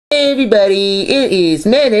Hey everybody, it is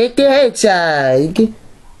Manic the Hedgehog. Hey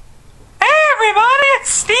everybody, it's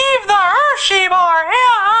Steve the Hershey Bar.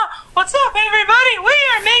 What's up everybody? We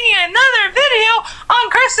are making another video on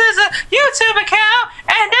Chris's YouTube account,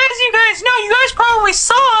 and as you guys know, you guys probably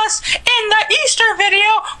saw us in the Easter video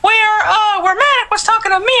where Manic was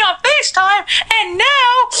talking to me on FaceTime, and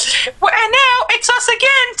now it's us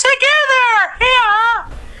again together.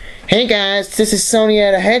 Hey guys, this is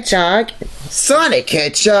Sonia the Hedgehog, Sonic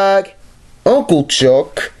Hedgehog, Uncle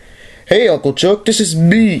Chuck. Hey Uncle Chuck, this is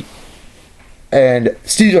me. And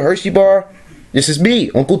Steve the Hershey Bar, this is me,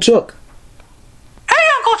 Uncle Chuck. Hey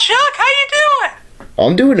Uncle Chuck, how you doing?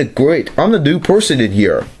 I'm doing it great. I'm the new person in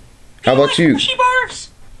here. How about you? Hershey bars?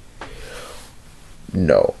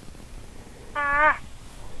 No.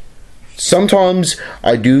 Sometimes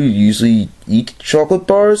I do usually eat chocolate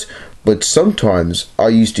bars, but sometimes I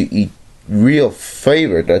used to eat real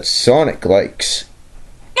flavor that Sonic likes.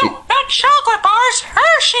 No, not chocolate bars,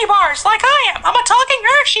 Hershey bars, like I am. I'm a talking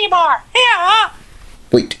Hershey bar.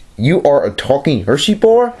 Wait, you are a talking Hershey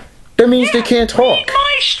bar? That means they can't talk. Read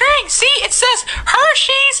my string. See, it says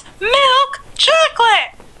Hershey's Milk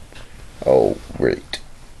Chocolate. Oh, great.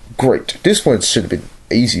 Great. This one should have been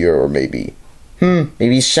easier, or maybe.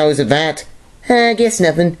 Maybe it shows of that. I guess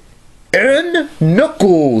nothing. And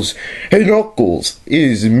Knuckles! Hey Knuckles, it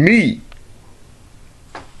is me.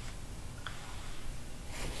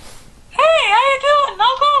 Hey, how you doing,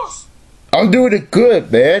 Knuckles? I'm doing it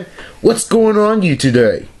good, man. What's going on you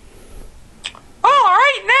today? Well,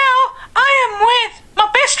 right now, I am with my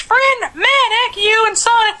best friend, Manic. You and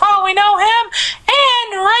Sonic probably know him.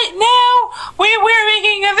 And right now, we're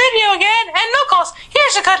making a video again. And Knuckles,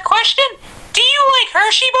 here's a good question. Do you like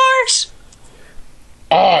Hershey bars?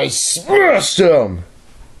 I smashed them!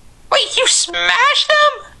 Wait, you smashed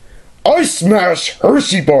them? I smash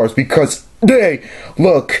Hershey bars because they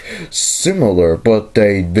look similar, but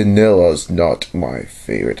vanilla's not my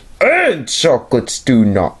favorite. And chocolates do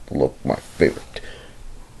not look my favorite.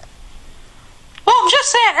 Well, I'm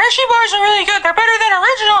just saying, Hershey bars are really good. They're better than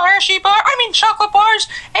original Hershey chocolate bars.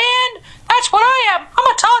 And that's what I am. I'm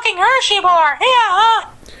a talking Hershey bar.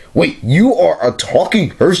 Wait, you are a talking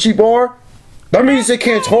Hershey bar? That means they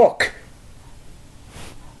can't talk.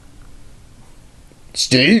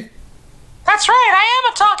 Steve? That's right, I am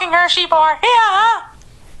a talking Hershey bar.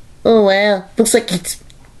 Oh wow, looks like it's...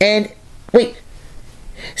 And, wait,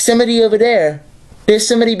 somebody over there. There's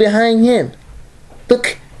somebody behind him.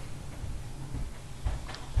 Look.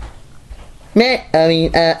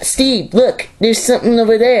 Steve, look, there's something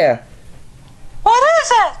over there. What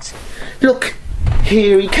is it? Look,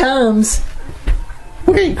 here he comes.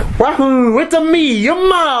 Wait, wahoo, it's me, your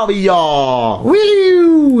Mario.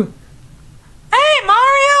 Woo! Hey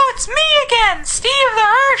Mario, it's me again, Steve the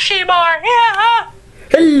Hershey bar.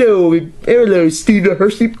 Hello, Steve the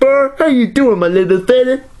Hershey bar. How you doing, my little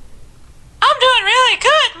fella? I'm doing really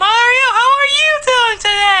good, Mario. How are you doing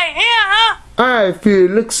today? I feel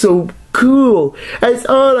it looks so cool. That's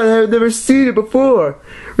odd, I have never seen it before.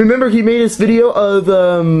 Remember he made this video of,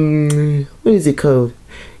 what is it called?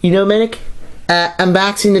 You know, Manic?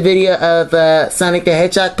 Unboxing the video of, Sonic the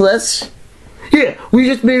Hedgehog plush? Yeah, we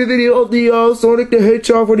just made a video of the, Sonic the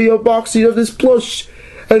Hedgehog for the unboxing of this plush.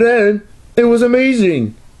 And then, it was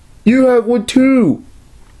amazing. You have one too.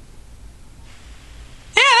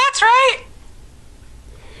 Yeah, that's right.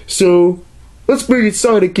 So, let's bring in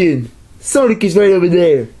Sonic in. Sonic is right over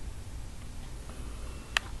there.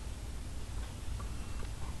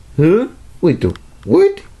 Huh? Wait,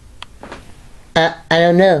 what? I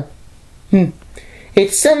don't know.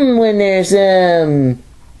 It's something when there's, there's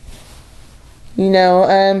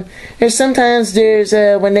sometimes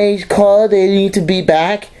when they call, they need to be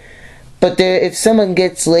back. But if someone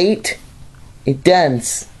gets late, it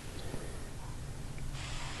does.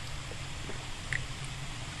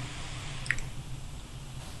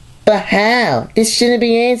 But how? This shouldn't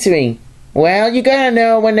be answering. Well, you gotta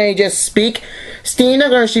know when they just speak. Steve the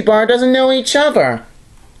Hershey bar doesn't know each other.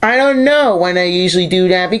 I don't know when I usually do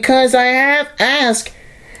that because I have asked.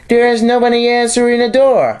 There is nobody answering the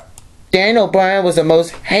door. Daniel Bryan was the most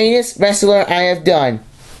heinous wrestler I have done.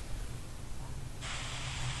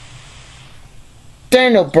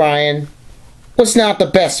 Daniel Bryan was not the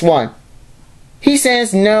best one. He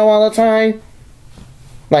says no all the time.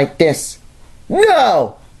 Like this.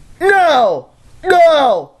 No! No!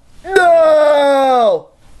 No! No!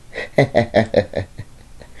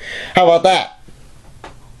 How about that?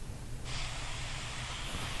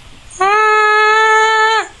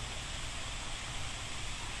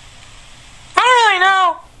 I don't really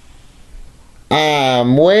know.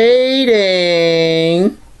 I'm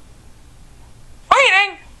waiting.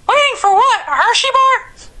 Waiting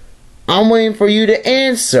I'm waiting for you to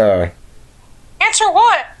answer. Answer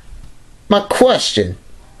what? My question.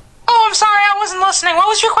 Oh, I'm sorry, I wasn't listening. What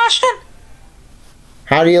was your question?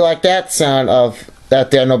 How do you like that sound of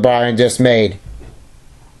that Daniel Bryan just made?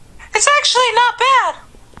 It's actually not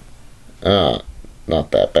bad.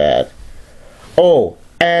 Not that bad. Oh,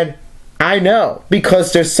 and I know,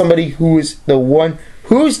 because there's somebody who is the one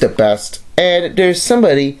who's the best, and there's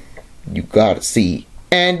somebody you gotta see.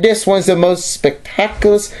 And this one's the most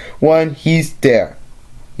spectacular one. He's there.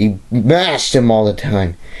 He mashed him all the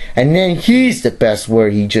time. And then he's the best where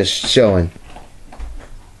he just showing.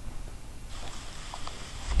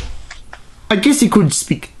 I guess he couldn't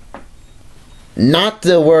speak. Not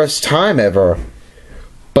the worst time ever.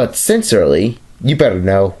 But sincerely, you better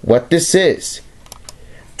know what this is.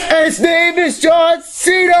 And his name is John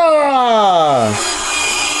Cena!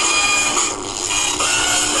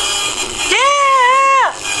 Yeah!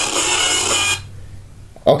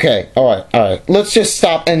 Okay, alright. Let's just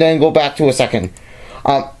stop and then go back to a second.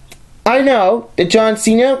 I know that John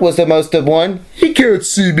Cena was the most of one. He can't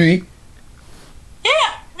see me.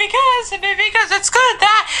 Yeah, because it's good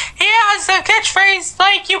that he has the catchphrase,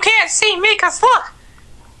 like, you can't see me, because look.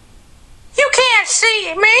 You can't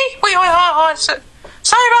see me. Wait, hold on.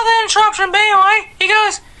 Sorry about the interruption, but anyway, he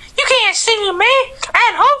goes, you can't see me,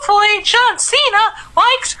 and hopefully John Cena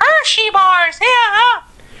likes Hershey bars. Yeah.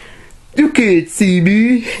 You can't see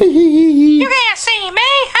me. You can't see me.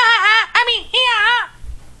 I mean, yeah.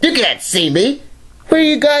 You can't see me. What are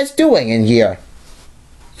you guys doing in here?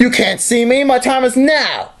 You can't see me. My time is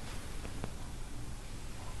now.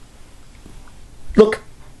 Look,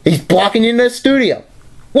 he's blocking you in the studio.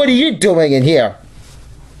 What are you doing in here?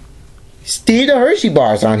 Steve the Hershey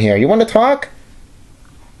Bar's on here. You want to talk?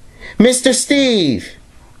 Mr. Steve.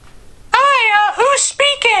 Hi, who's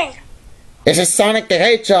speaking? This is Sonic the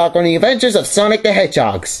Hedgehog on the Adventures of Sonic the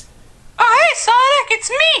Hedgehogs. Oh, hey, Sonic, it's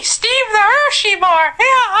me, Steve the Hershey Bar.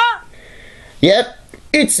 Yeah. Yep,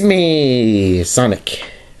 it's me, Sonic.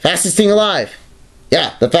 Fastest thing alive.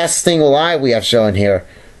 Yeah, the fastest thing alive we have shown here.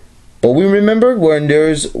 But we remember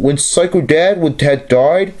when Psycho Dad had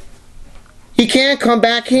died? He can't come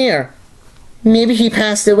back here. Maybe he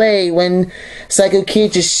passed away when Psycho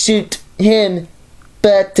Kid just shoot him.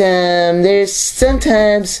 But there's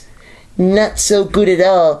sometimes not so good at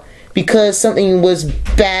all because something was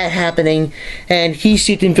bad happening and he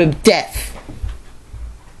shoot him from death.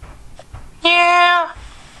 Yeah.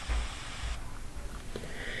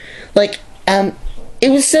 Like,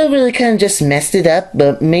 it was so really kind of just messed it up,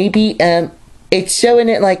 but maybe, it's showing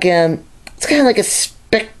it like, it's kind of like a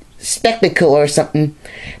spectacle or something,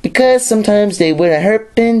 because sometimes they would have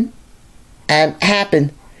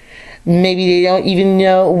happen. Maybe they don't even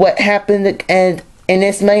know what happened, and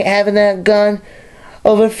this might haven't gone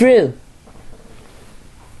over through.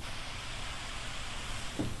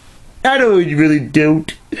 I really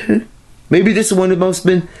don't. Maybe this one must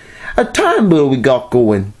have been a time where we got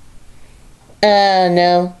going.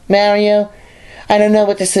 No, Mario, I don't know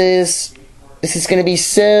what this is. This is gonna be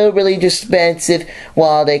so really expensive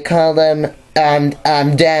while they call them, I'm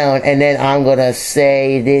down, and then I'm gonna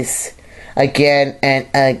say this again and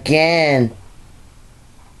again.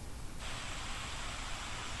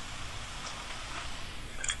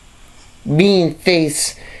 Mean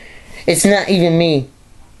face. It's not even me.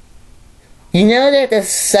 You know that the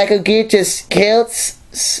Psycho Kid just killed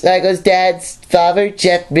Psycho's dad's father,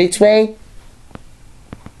 Jeff Ridgway?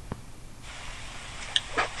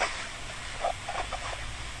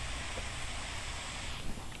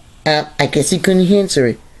 I guess he couldn't answer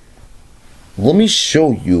it. Let me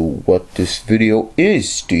show you what this video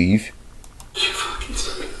is, Steve. You fucking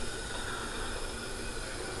say.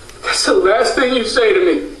 That's the last thing you say to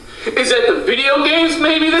me. Is that the video games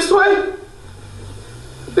made me this way?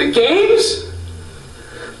 The games?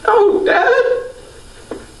 No, Dad.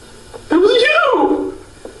 It was you.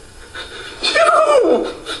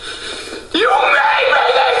 You made me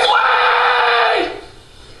this way.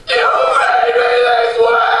 You made me this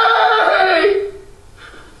way.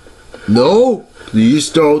 No, please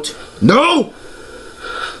don't. No!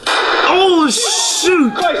 Oh,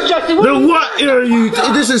 shoot! Then what are you?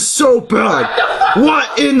 This is so bad.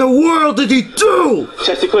 What in the world did he do?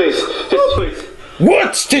 Chesty, please. Chesty, please.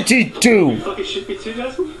 What did he do? Fucking shoot me too,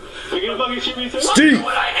 Jasmine? Are you gonna fucking shoot me too? Steve!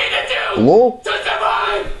 What I need to do Hello? to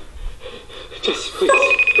survive! Chesty,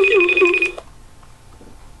 please.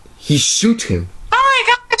 He shoot him. Sorry,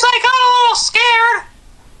 guys, I got a little scared.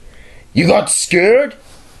 You got scared?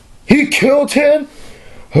 He killed him?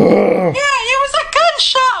 Yeah, it was a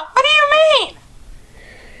gunshot. What do you mean?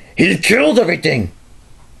 He killed everything.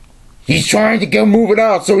 He's trying to get moving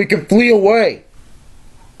out so he can flee away.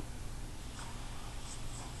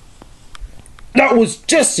 That was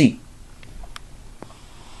Jesse.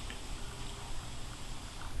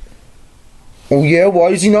 Oh yeah, why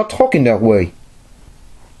is he not talking that way?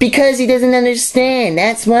 Because he doesn't understand,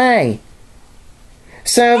 that's why.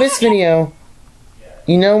 So this video,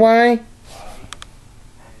 you know why?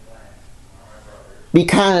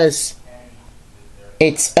 Because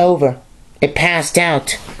it's over. It passed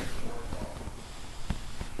out.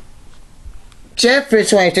 Jeff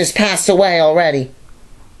Ridgway just passed away already.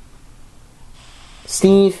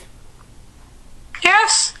 Steve?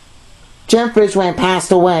 Yes? Jeff Ridgway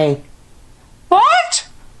passed away. What?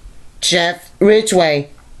 Jeff Ridgway.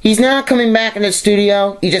 He's not coming back in the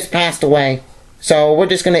studio. He just passed away. So we're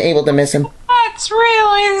just gonna able to miss him. That's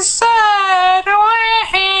really sad.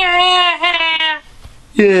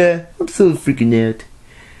 Yeah, I'm so freaking out.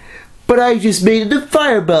 But I just made it a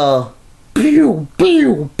fireball. Pew,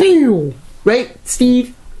 pew, pew. Right,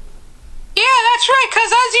 Steve? Yeah, that's right,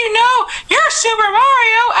 because as you know, you're Super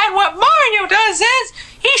Mario, and what Mario does is,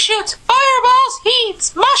 he shoots fireballs, he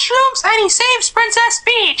eats mushrooms, and he saves Princess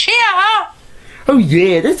Peach, yeah. Oh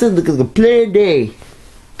yeah, that sounds like a planned day.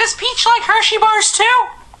 Does Peach like Hershey bars too?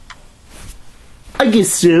 I guess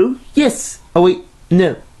so, yes. Oh wait,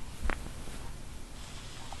 no.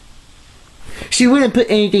 She wouldn't put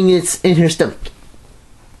anything that's in her stomach.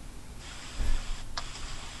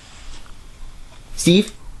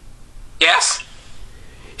 Steve? Yes?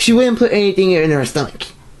 She wouldn't put anything in her stomach.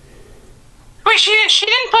 Wait, she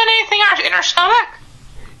didn't put anything in her stomach?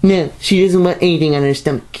 No, she doesn't want anything on her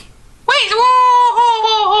stomach. Wait,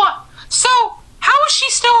 whoa. So, how is she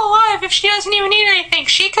still alive if she doesn't even eat anything?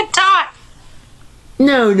 She could die.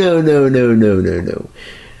 No.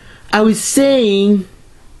 I was saying,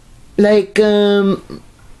 like,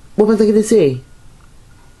 what was I gonna say?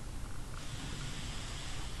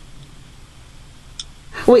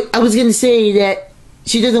 Wait, I was gonna say that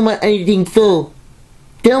she doesn't want anything full.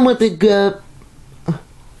 Don't want the,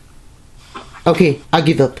 Okay, I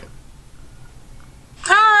give up.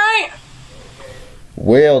 Alright.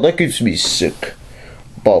 Well, that gives me sick.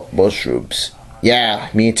 About mushrooms. Yeah,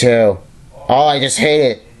 me too. Oh, I just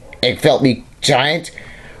hate it. It felt me giant,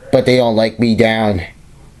 but they don't like me down.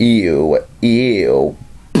 Ew.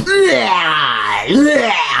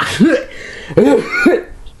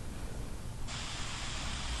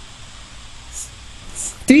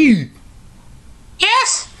 Steve!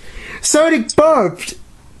 Yes? Sonic barfed!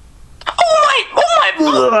 Oh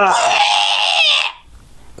my!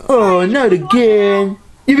 Oh, not again!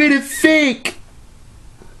 You made it fake!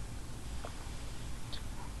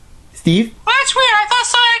 Steve? That's weird, I thought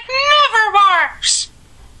Sonic never barks!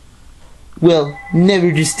 Well,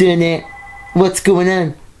 never just doing that. What's going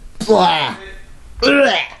on? Blah.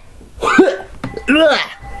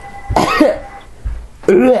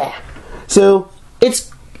 So,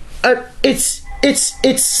 it's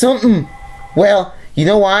something. Well, you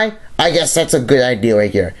know why? I guess that's a good idea right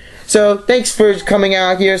here. So, thanks for coming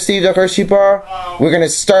out here, Steve the Hershey Bar. We're gonna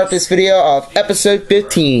start this video of episode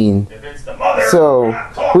 15. So,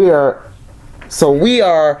 we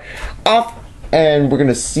are off, and we're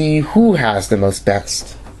gonna see who has the most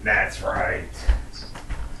best. That's right.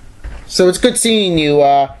 So it's good seeing you,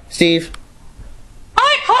 Steve.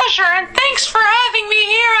 My pleasure, and thanks for having me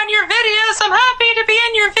here on your videos. I'm happy to be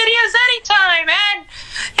in your videos anytime.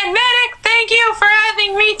 And Medic, thank you for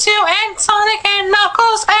having me too, and Sonic and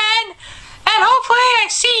Knuckles, and hopefully I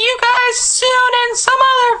see you guys soon in some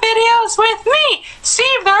other videos with me,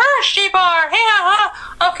 Steve the Hershey Bar. Yeah.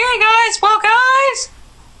 Okay, guys. Well, guys.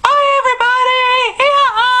 Bye, everybody.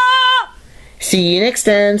 Yeah. See you next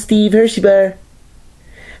time, Steve Hershey Bar.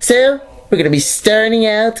 So, we're gonna be starting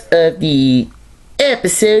out of the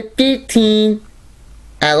episode 15.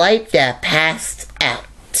 I like that passed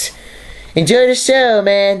out. Enjoy the show,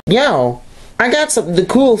 man. Yo, I got something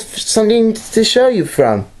to show you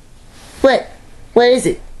from. What? What is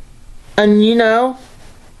it? You know?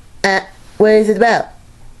 What is it about?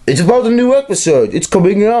 It's about the new episode. It's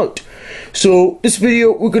coming out. So, this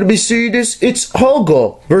video, we're gonna be seeing this. It's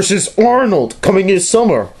Helga versus Arnold coming this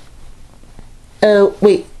summer. Oh,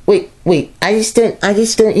 wait. I just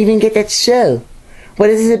don't even get that show. What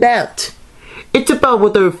is it about? It's about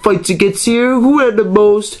what their fights against here, who had the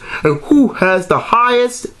most, and who has the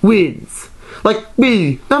highest wins. Like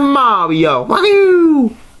me, the Mario.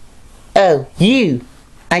 Wahoo! Oh, you.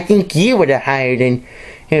 I think you were higher than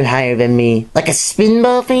me. Like a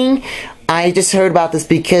spinball thing? I just heard about this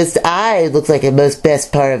because I look like the most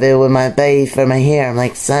best part of it with my base for my hair,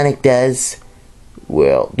 like Sonic does.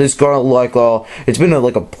 Well, this kind of like, it's been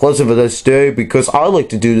like a pleasant of this day because I like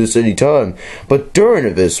to do this anytime. But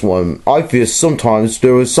during this one, I feel sometimes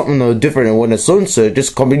there was something different, and when the sunset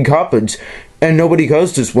just coming happens, And nobody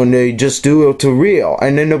does this when they just do it to real.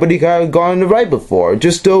 And then nobody got gone the right before.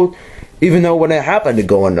 Just don't, even though when it happened to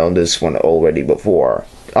go on this one already before.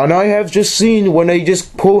 And I have just seen when they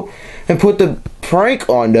just put the prank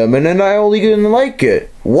on them, and then I only didn't like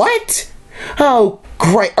it. What? Oh,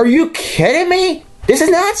 great. Are you kidding me? This is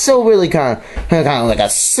not so really kind of like a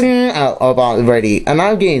sin up already. And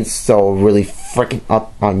I'm getting so really freaking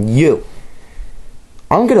up on you.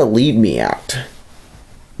 I'm gonna leave me out.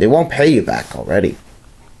 They won't pay you back already.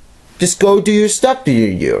 Just go do your stuff, do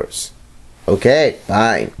yours. Okay,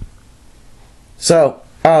 fine. So,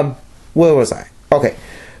 where was I? Okay,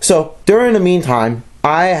 so during the meantime,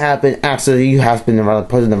 I have been put in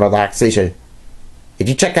the relaxation. If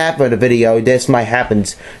you check out for the video, this might happen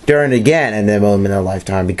during again in a moment of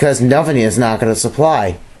lifetime, because nothing is not going to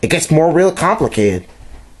supply. It gets more real complicated.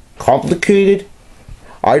 Complicated?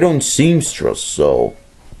 I don't seem stressed, so.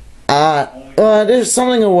 There's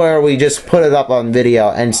something where we just put it up on video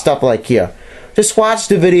and stuff like here. Just watch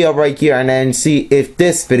the video right here and then see if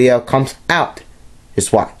this video comes out.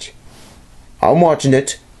 Just watch. I'm watching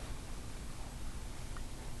it.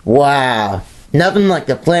 Wow. Nothing like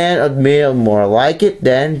the plan of meal, more like it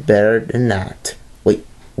than better than not. Wait,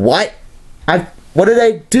 what? What did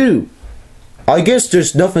I do? I guess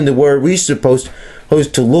there's nothing to where we supposed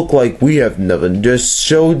to look like we have nothing. Just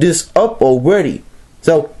show this up already.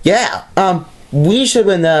 So, yeah, we should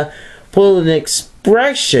have put an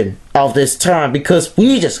expression of this time because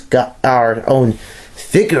we just got our own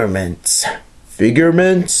figurements.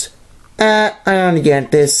 Figurements? I don't get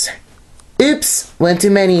this. Oops, went too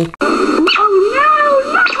many.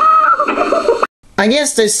 I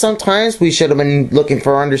guess there's sometimes we should have been looking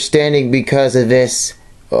for understanding because of this.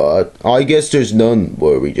 I guess there's none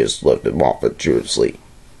where we just left him off at Trusley.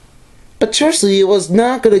 But Trusley was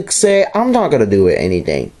not gonna say, I'm not gonna do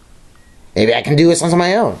anything. Maybe I can do it on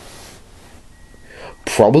my own.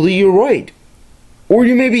 Probably you're right. Or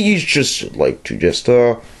maybe you just like to just,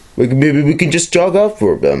 maybe we can just jog out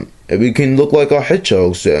for them. And we can look like a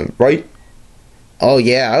hedgehog, Sam, right? Oh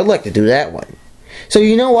yeah, I'd like to do that one. So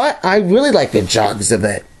you know what? I really like the jogs of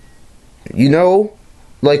it. You know,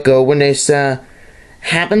 like when this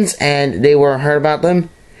happens and they were heard about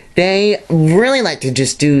them, they really like to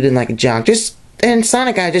just do them like a jog. And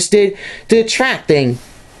Sonic Guy just did the track thing.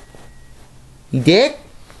 He did?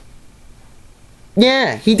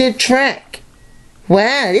 Yeah, he did track.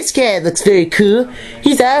 Wow, this cat looks very cool.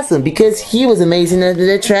 He's awesome because he was amazing at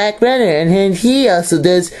the track runner, and then he also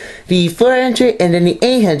does the 400 and then the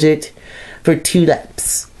 800 for 2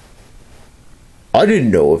 laps. I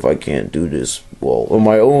didn't know if I can't do this well on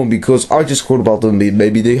my own because I just heard about them.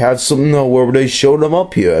 Maybe they have something where they show them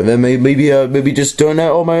up here, and then maybe just done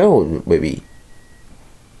that on my own. Maybe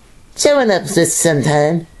showing up just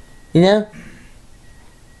sometime, you know.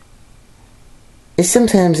 It's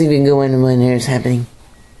sometimes even going when there's happening.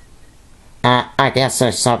 I guess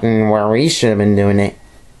there's something where we should have been doing it.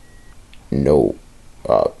 No,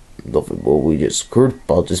 nothing. Well, we just heard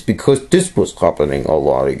about this because this was happening a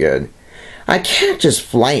lot again. I can't just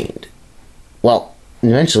find. Well,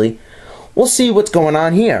 eventually, we'll see what's going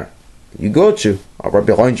on here. You got you. I'm right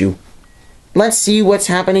behind you. Let's see what's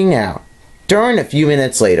happening now. During a few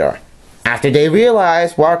minutes later, after they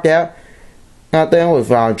realized, walked out, then we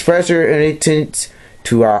found treasure and it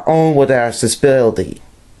to our own with our accessibility.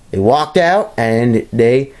 They walked out and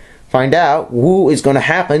they find out who is going to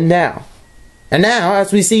happen now. And now,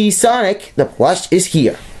 as we see Sonic, the plush is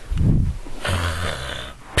here.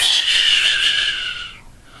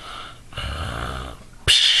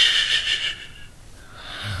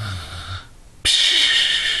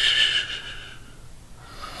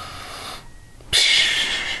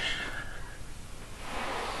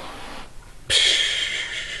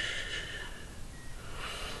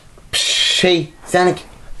 Hey, Sonic.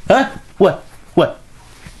 Huh? What?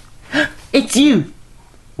 It's you.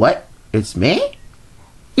 What? It's me?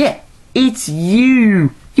 Yeah, it's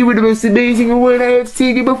you. You were the most amazing one I have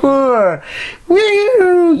seen you before.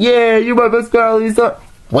 Woo! Yeah, you're my best pal.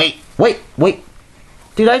 Wait.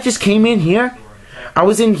 Did I just came in here? I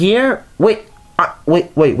was in here? Wait.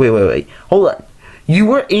 Hold on. You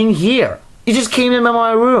were in here. You just came in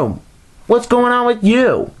my room. What's going on with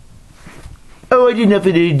you? Oh, I did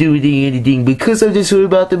nothing to do with anything because I just heard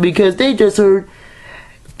about them because they just heard.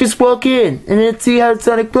 Just walk in and let's see how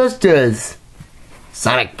Sonic Plush does.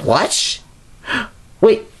 Sonic Plush?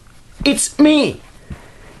 Wait, it's me.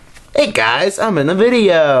 Hey guys, I'm in the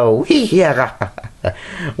video.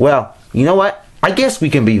 Well, you know what? I guess we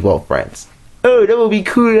can be both friends. Oh, that would be a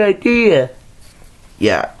cool idea.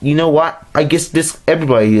 Yeah, you know what? I guess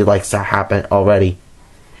everybody likes to happen already.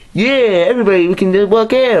 Yeah, everybody, we can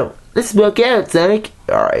walk out. Let's work out, Sonic.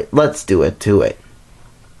 Alright, let's do it to it.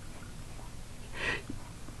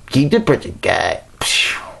 Keep the prison guy.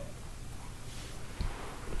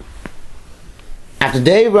 After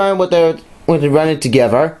they run with they're running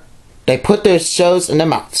together, they put their shows in their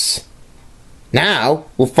mouths. Now,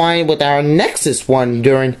 we'll find with our Nexus one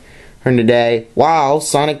during the day, while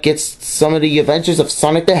Sonic gets some of the adventures of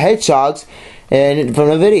Sonic the Hedgehog from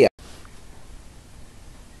the video.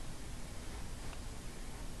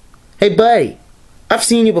 Hey buddy, I've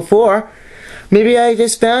seen you before. Maybe I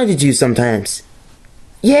just founded you sometimes.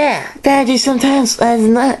 Yeah, found you sometimes as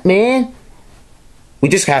not, man. We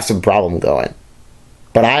just have some problem going.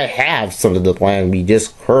 But I have some of the plan we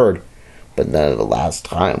just heard, but none of the last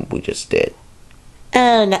time we just did.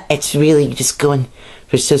 Oh, no, it's really just going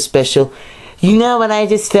for so special. You know what I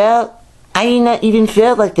just felt? I did not even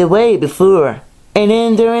feel like the way before. And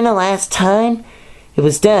then during the last time, it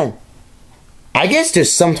was done. I guess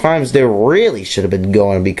there's sometimes they really should have been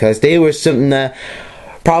going because they were something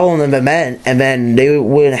problem of the men, and then they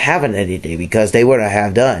wouldn't have anything because they wouldn't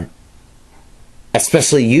have done.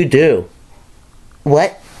 Especially you do.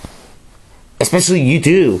 What? Especially you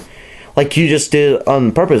do. Like you just did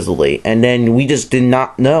purposely, and then we just did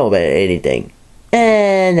not know about anything.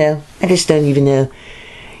 No, I just don't even know.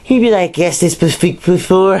 He'd be like, yes, this was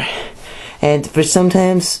before, and for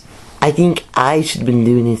sometimes, I think I should have been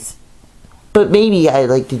doing this. But maybe I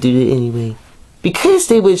like to do it anyway. Because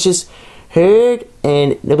they was just heard,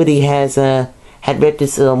 and nobody has, had read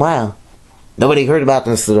this in a while. Nobody heard about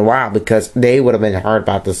this in a while, because they would have been heard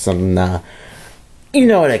about this some, you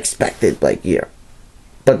know, unexpected, like, year.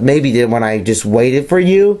 But maybe then when I just waited for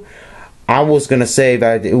you, I was gonna say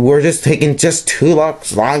that we're just taking just too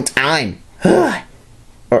long time.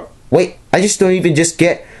 Or, wait, I just don't even just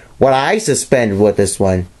get what I suspend with this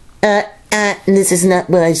one. This is not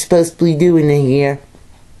what I'm supposed to be doing in here.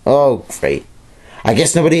 Oh, great. I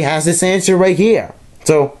guess nobody has this answer right here.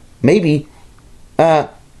 So, maybe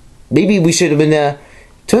we should have been,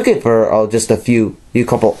 took it for just a few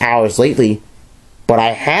couple hours lately. But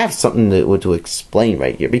I have something to explain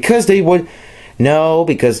right here. Because they would... No,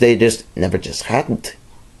 because they just never just hadn't.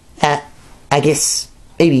 I guess...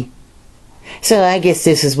 Maybe. So I guess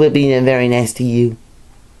this would be very nice to you.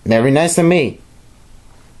 Very nice to me.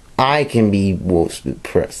 I can be most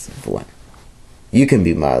impressive one. You can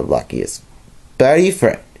be my luckiest buddy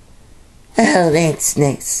friend. Oh, that's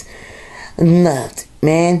nice. Loved,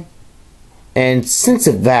 man. And since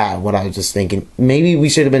of that, what I was just thinking, maybe we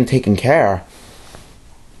should have been taken care of.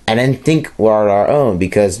 And then think we're our own,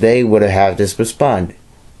 because they would have just responded.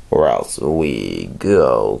 Or else we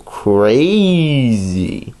go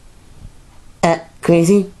crazy.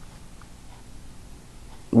 Crazy?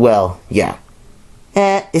 Well, yeah.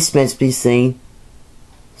 This must be seen.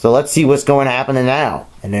 So let's see what's going to happen now.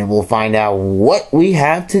 And then we'll find out what we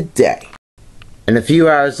have today. And a few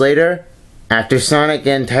hours later, after Sonic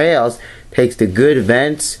and Tails takes the good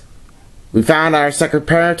events, we found our second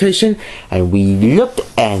presentation, and we looked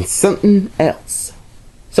at something else.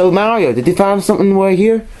 So Mario, did you find something right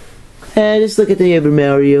here? Just look at the other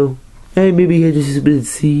Mario. Maybe I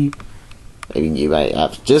just see. You might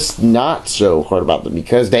have just not so heard about them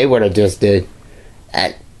because they would have just did.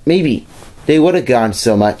 Maybe they would have gone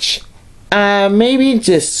so much. Maybe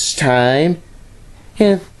just time.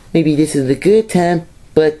 Yeah, maybe this is a good time,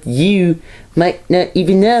 but you might not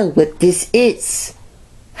even know what this is.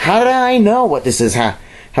 How do I know what this is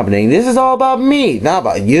happening? This is all about me, not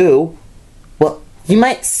about you. Well, you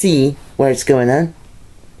might see where it's going on,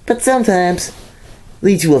 but sometimes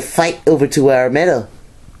leads to a fight over to our medal.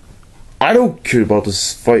 I don't care about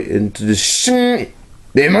this fight into this shit.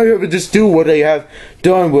 They might have just do what they have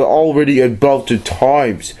done with already about the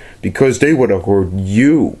times, because they would have heard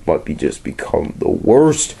you might be just become the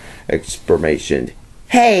worst explanation.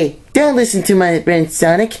 Hey, don't listen to my friend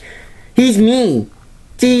Sonic. He's mean.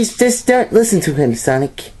 Just don't listen to him,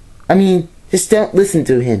 Sonic. I mean, just don't listen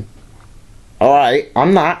to him. Alright,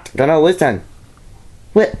 I'm not gonna listen.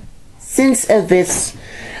 Well, since of this,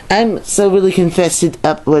 I'm so really confessed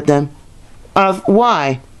up with them. Of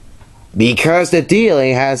why? Because the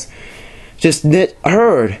dealing has just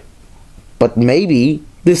heard. But maybe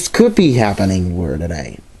this could be happening where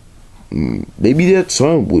today. Maybe that's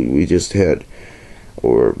something we just had.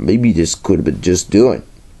 Or maybe this could have been just doing.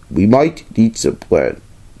 We might need some plan.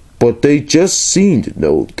 But they just seemed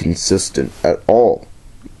no consistent at all.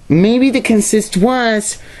 Maybe the consist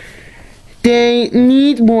was they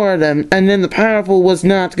need more of them, and then the powerful was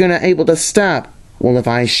not gonna able to stop. Well, if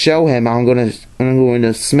I show him, I'm going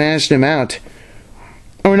to smash them out.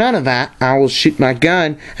 Or none of that. I will shoot my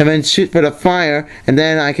gun and then shoot for the fire, and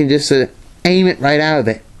then I can just aim it right out of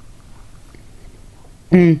it.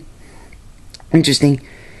 Interesting.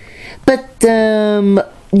 But,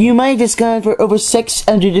 you might just gone for over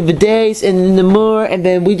 600 of the days and then the more, and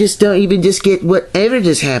then we just don't even just get whatever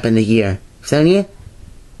just happened here. Sonia?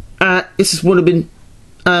 This is would have been,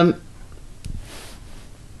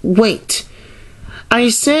 wait. I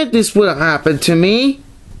said this would have happened to me.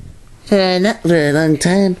 Not for a long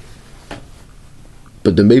time.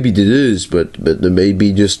 But then maybe it is, but then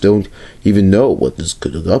maybe just don't even know what this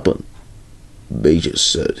could have happened. They just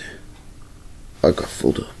said, I got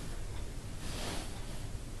fooled up.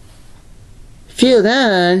 Feel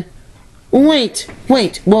that? Wait,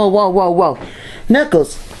 whoa.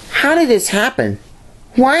 Knuckles, how did this happen?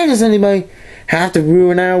 Why does anybody have to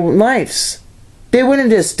ruin our lives? They wouldn't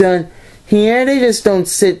just done here, they just don't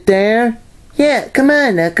sit there. Yeah, come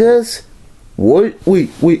on, Knuckles. What? Wait,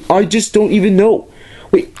 I just don't even know.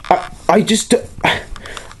 Wait, I just,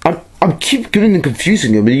 I'm keep getting them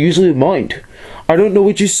confusing them, but usually mind. I don't know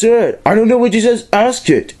what you said. I don't know what you just asked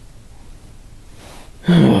it.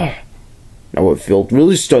 Now I feel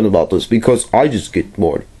really stunned about this because I just get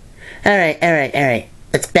bored. Alright.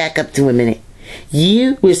 Let's back up to a minute.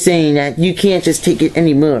 You were saying that you can't just take it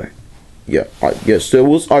anymore. Yeah, I guess there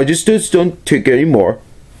was. I just don't take any more.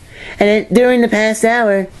 And then during the past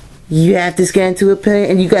hour, you have to scan to a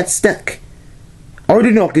plane and you got stuck. I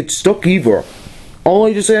did not get stuck either. All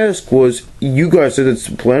I just asked was, you guys said it's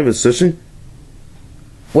the plan of a session?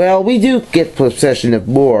 Well, we do get possession of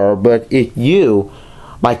more, but if you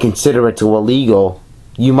might consider it too illegal,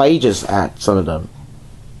 you might just add some of them.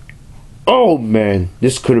 Oh man,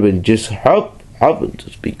 this could have been just happened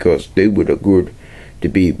just because they would have agreed to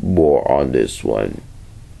be more on this one.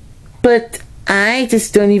 But I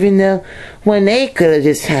just don't even know when they could have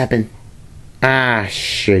just happened. Ah,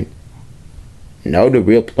 shit. Now the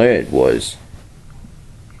real plan was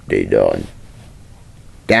they done.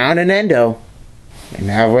 Down in Endo. And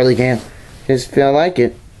I really can't just feel like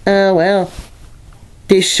it. Oh well.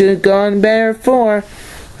 This should have gone better for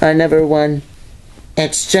another one.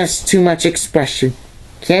 It's just too much expression.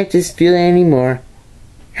 Can't just feel it anymore.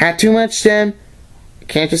 Had too much then.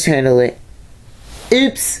 Can't just handle it.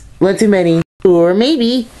 Oops, one too many. Or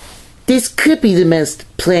maybe this could be the best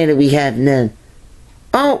plan that we have known.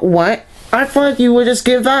 Oh, what? I thought you would just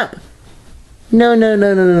give up.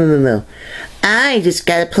 No. I just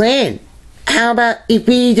got a plan. How about if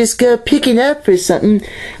we just go picking up for something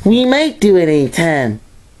we might do at any time?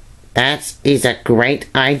 That is a great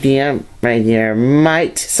idea right there,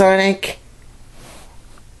 might, Sonic?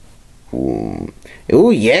 Oh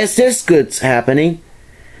yes, there's good's happening.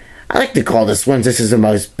 I like to call this one, this is the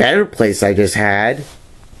most better place I just had.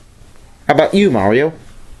 How about you, Mario?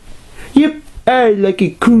 Yep, I like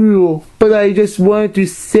it cool, but I just want to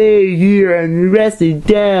stay here and rest it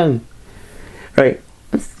down. Alright,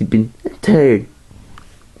 I'm sleeping. I'm tired.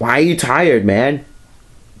 Why are you tired, man?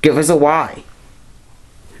 Give us a why.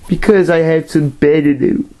 Because I had some bed to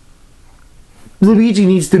do. Luigi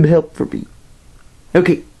needs some help for me.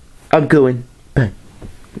 Okay, I'm going. Bye.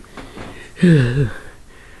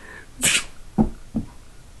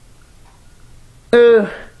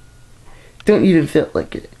 Don't even feel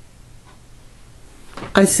like it.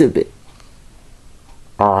 I sip it.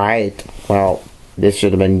 Alright, well, this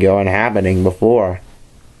should have been happening before.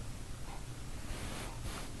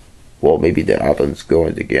 Well, maybe that happens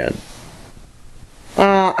going again.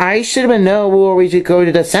 I should have been know where we should go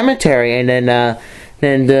to the cemetery and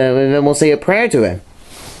then we'll say a prayer to him.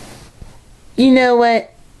 You know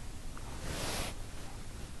what?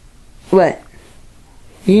 What?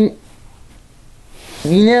 You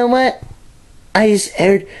know what? I just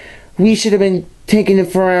heard we should have been taking it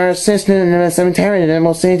for our assistant in the cemetery and then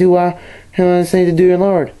we'll say to dear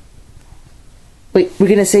Lord. Wait, we're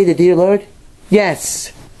gonna say the dear Lord?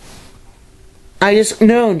 Yes. I just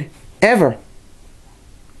known. Ever.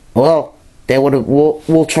 Well,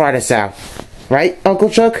 we'll try this out. Right, Uncle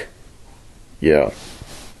Chuck? Yeah.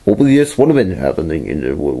 Hopefully this would have been happening and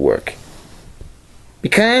it would work.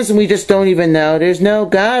 Because we just don't even know there's no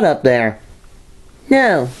God up there.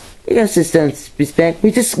 No, we just don't respect.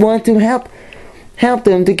 We just want to help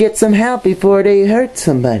them to get some help before they hurt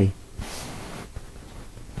somebody.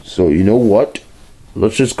 So you know what?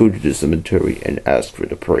 Let's just go to the cemetery and ask for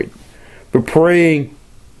the parade. For praying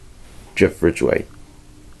Jeff Ridgway.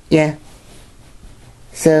 Yeah.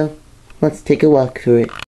 So, let's take a walk through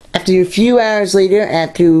it. After a few hours later,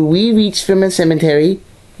 after we reached from the cemetery,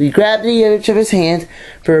 we grabbed each of his hands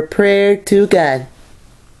for a prayer to God.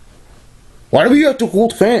 Why do we have to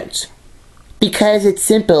hold hands? Because it's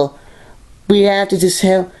simple. We have to just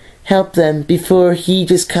help them before he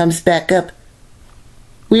just comes back up.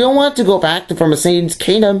 We don't want to go back to from Satan's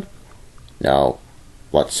kingdom. No.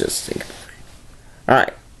 Let's just think about it.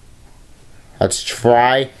 Alright. Let's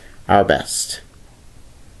try our best.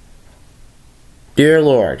 Dear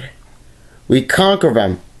Lord, we conquer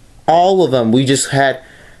them. All of them we just had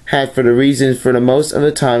for the reason for the most of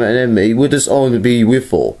the time, and then made with us own to be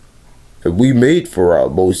withful. And we made for our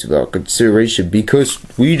most of our consideration because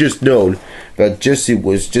we just know that Jesse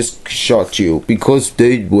was just shot you because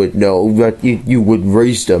they would know that you would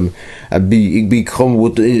raise them and become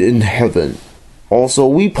in heaven. Also,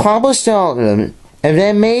 we published all of them and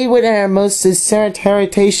then made with our most sincere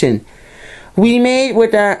irritation. We made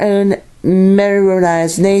with our own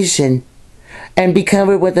memorized nation and be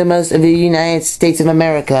covered with the most of the United States of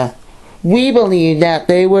America. We believe that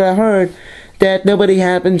they would have heard that nobody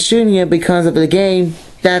had been shooting it because of the game.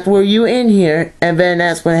 That were you in here, and then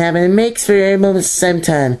that's what happened. It makes for everyone at the same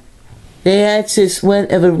time. That's just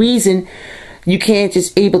one of a reason you can't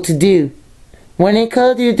just able to do. When they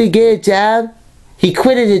called you to get a job, he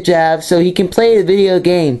quitted the job so he can play the video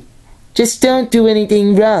game. Just don't do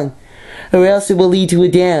anything wrong, or else it will lead to a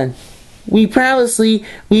down. We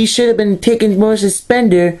should have been taking more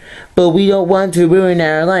suspender, but we don't want to ruin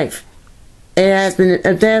our life. It has been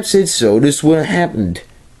adapted, so this would have happened.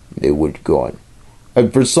 They would gone.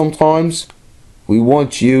 And for sometimes, we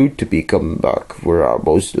want you to be coming back for our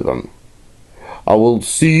most of them. I will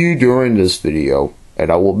see you during this video, and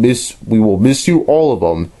we will miss you all of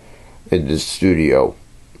them in this studio.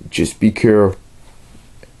 Just be careful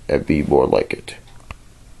and be more like it.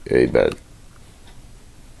 Amen.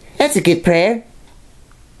 That's a good prayer.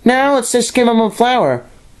 Now let's just give them a flower.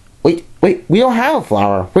 Wait, we don't have a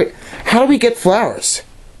flower. Wait, how do we get flowers?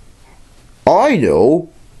 I know.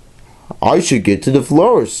 I should get to the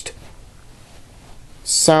florist.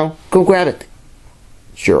 So, go grab it.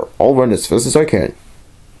 Sure, I'll run as fast as I can.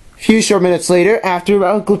 A few short minutes later, after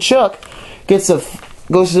Uncle Chuck goes to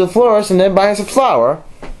the florist and then buys a flower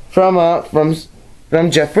from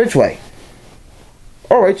Jeff Bridgeway.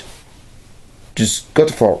 Alright. Just got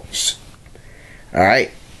the flowers.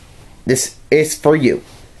 Alright. This is for you.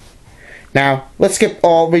 Now, let's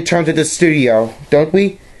return to the studio, don't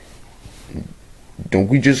we? Don't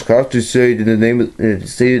we just have to say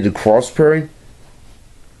say the cross pairing?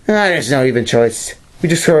 There's no even choice. We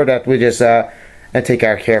just heard that we just and take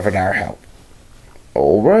our care of our help.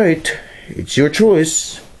 Alright, it's your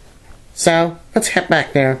choice. So, let's head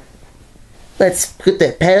back there. Let's put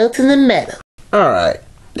the pedal to the metal. Alright,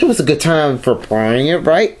 it was a good time for playing it,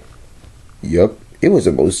 right? Yep, it was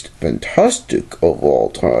the most fantastic of all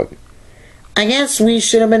time. I guess we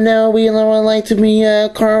should have been we would like to be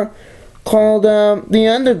called the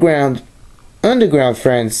Underground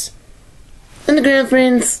Friends. Underground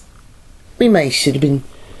Friends. We should have been.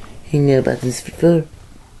 You know about this before.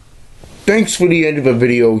 Thanks for the end of the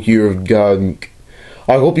video here, guys.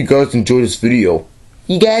 I hope you guys enjoyed this video.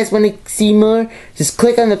 You guys want to see more? Just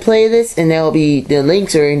click on the playlist, and the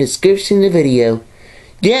links are in the description of the video.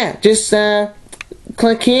 Yeah, just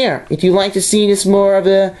click here if you'd like to see this more of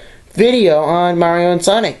a video on Mario and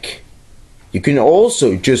Sonic. You can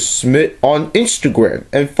also just submit on Instagram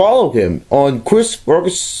and follow him on Chris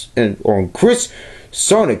Fergus and on Chris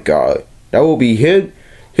Sonic Guy. That will be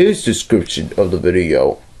his description of the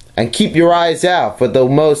video. And keep your eyes out for the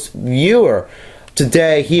most viewer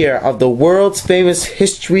today here of the world's famous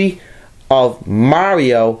history of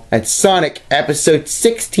Mario and Sonic episode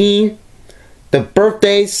 16, the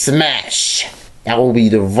birthday smash. That will be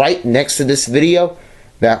right next to this video.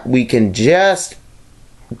 That we can just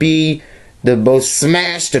be the most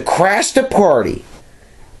smash to crash the party.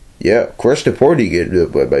 Yeah, crash the party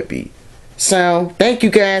it might be. So, thank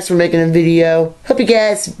you guys for making a video. Hope you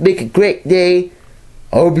guys make a great day.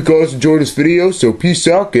 I hope you guys enjoyed this video, so peace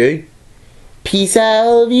out, gang. Peace out,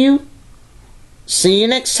 all of you. See you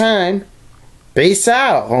next time. Peace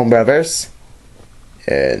out, home brothers.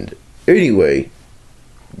 And anyway,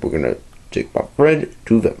 we're gonna take my friend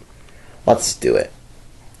to them. Let's do it.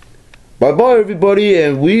 Bye-bye, everybody,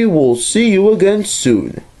 and we will see you again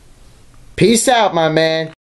soon. Peace out, my man.